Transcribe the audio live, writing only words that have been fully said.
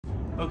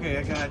Okay,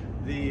 I got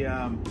the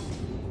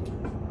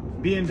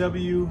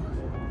B&W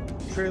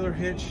trailer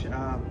hitch,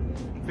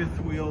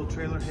 fifth wheel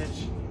trailer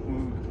hitch.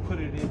 When we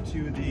put it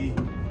into the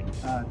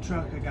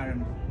truck, I got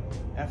an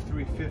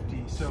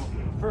F350. So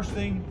first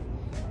thing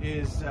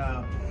is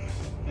I'm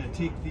gonna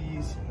take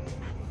these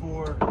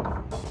 4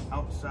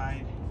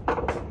 outside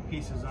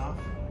pieces off.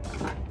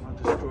 I'll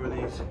just store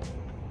these in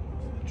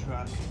the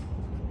truck.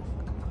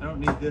 I don't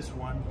need this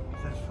one,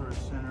 that's for a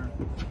center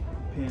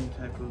pin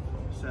type of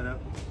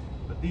setup.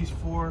 But these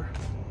 4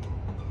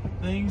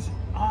 things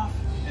off,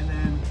 and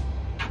then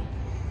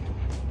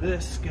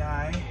this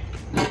guy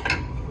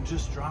will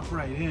just drop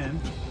right in.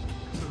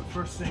 So the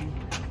first thing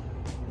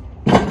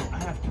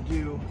I have to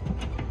do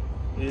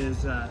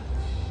is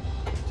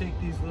take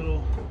these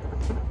little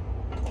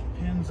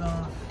pins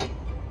off.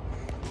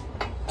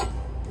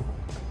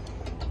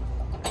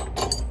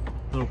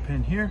 Little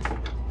pin here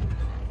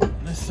on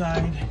this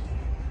side.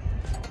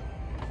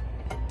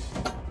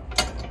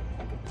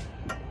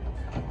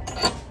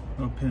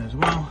 Little pin as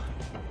well.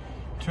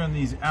 Turn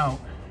these out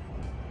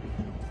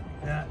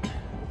like that.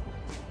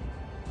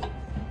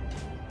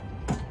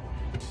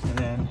 And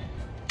then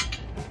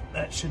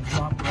that should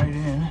drop right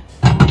in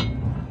like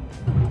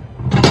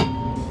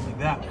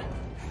that.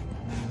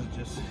 And then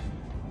just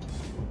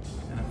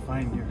kind of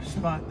find your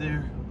spot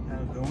there.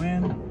 That'll go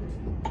in.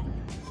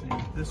 Same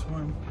with this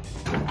one.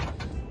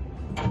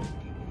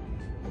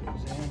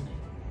 Goes in.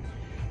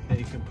 Then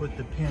you can put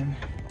the pin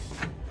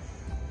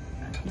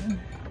back in.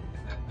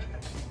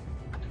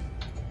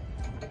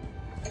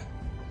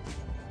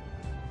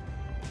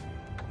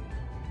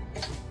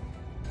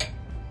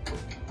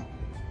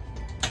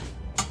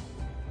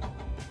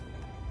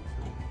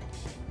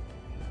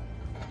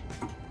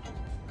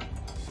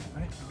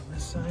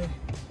 Side,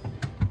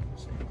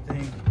 same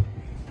thing.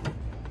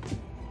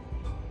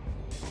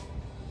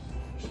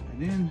 Push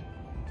that in.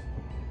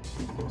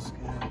 This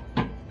guy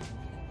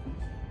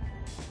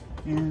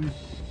in.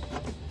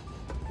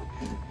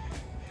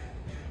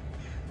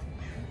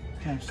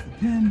 Attach the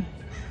pin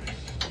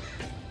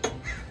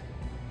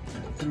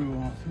through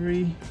all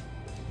 3.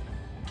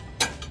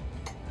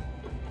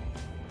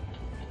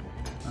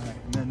 All right,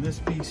 and then this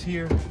piece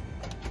here,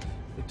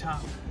 the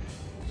top,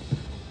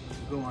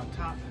 will go on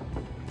top.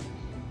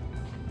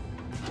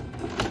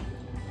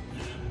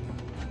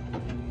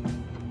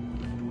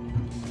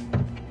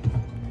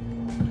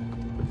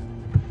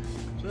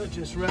 So it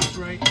just rests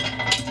right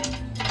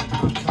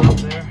on top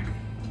there,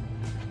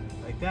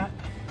 like that.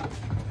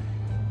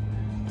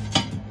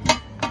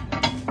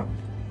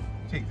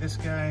 Take this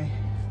guy,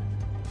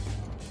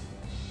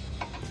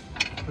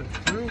 put it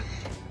through.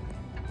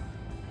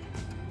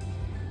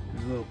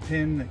 There's a little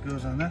pin that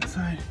goes on that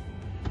side.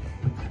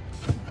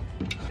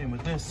 Same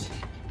with this.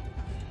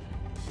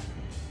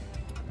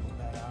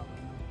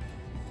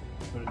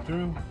 Put it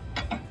through.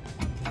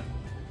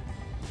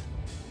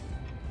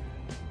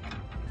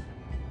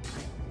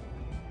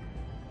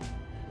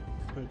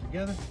 Put it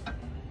together.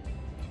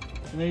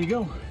 And there you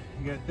go.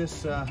 You got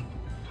this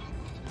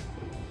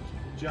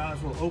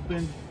jaws will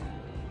open,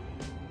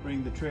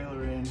 bring the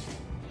trailer in,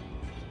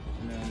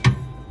 and then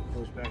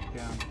goes back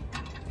down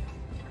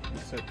and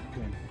set the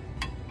pin.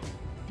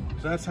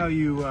 So that's how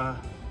you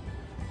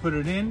put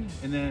it in,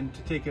 and then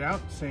to take it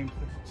out, same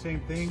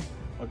thing.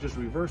 I'll just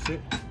reverse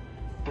it.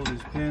 Pull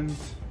these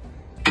pins,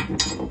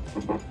 just put it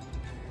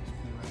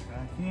right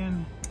back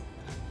in.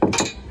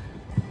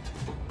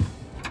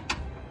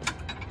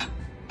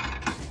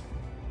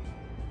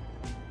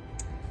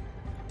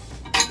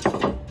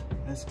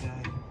 This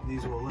guy,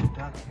 these will lift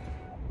up.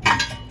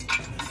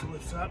 This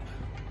lifts up.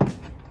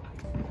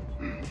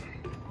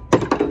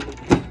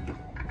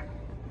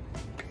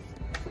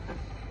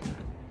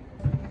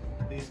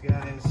 These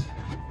guys,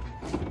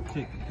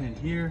 take the pin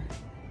here.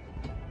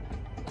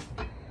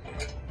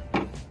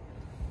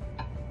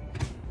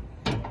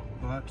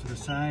 Out to the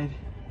side.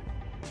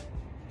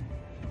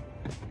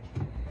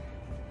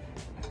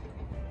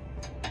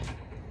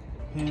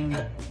 Pin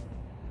out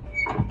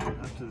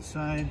to the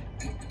side.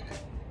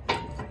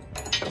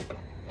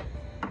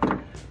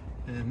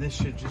 And then this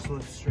should just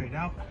lift straight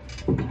out.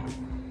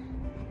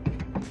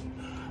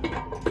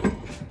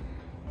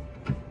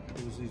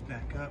 Close these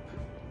back up.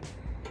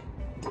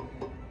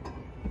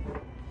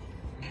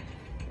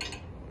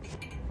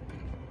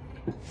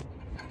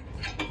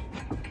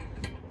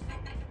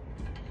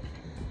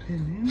 Pin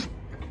in.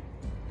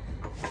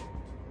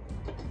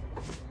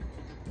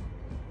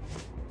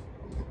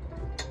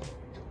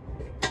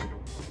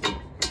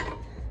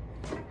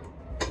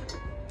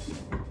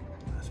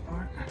 Last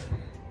part.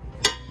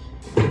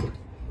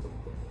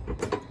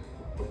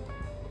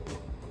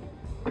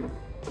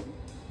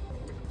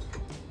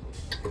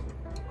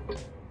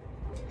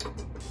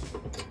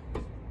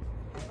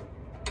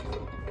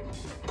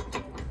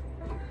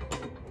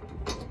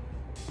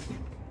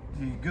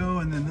 There you go,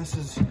 and then this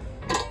is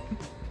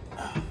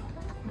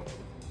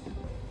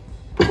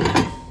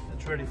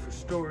ready for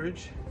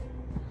storage.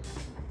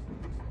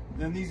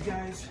 Then these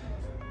guys,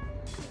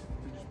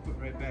 just put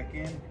right back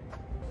in.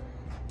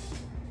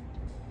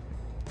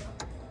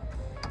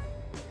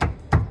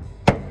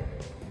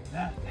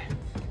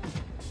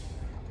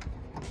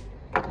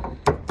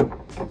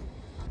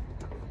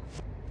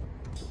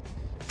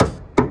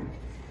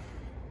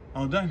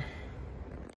 all done.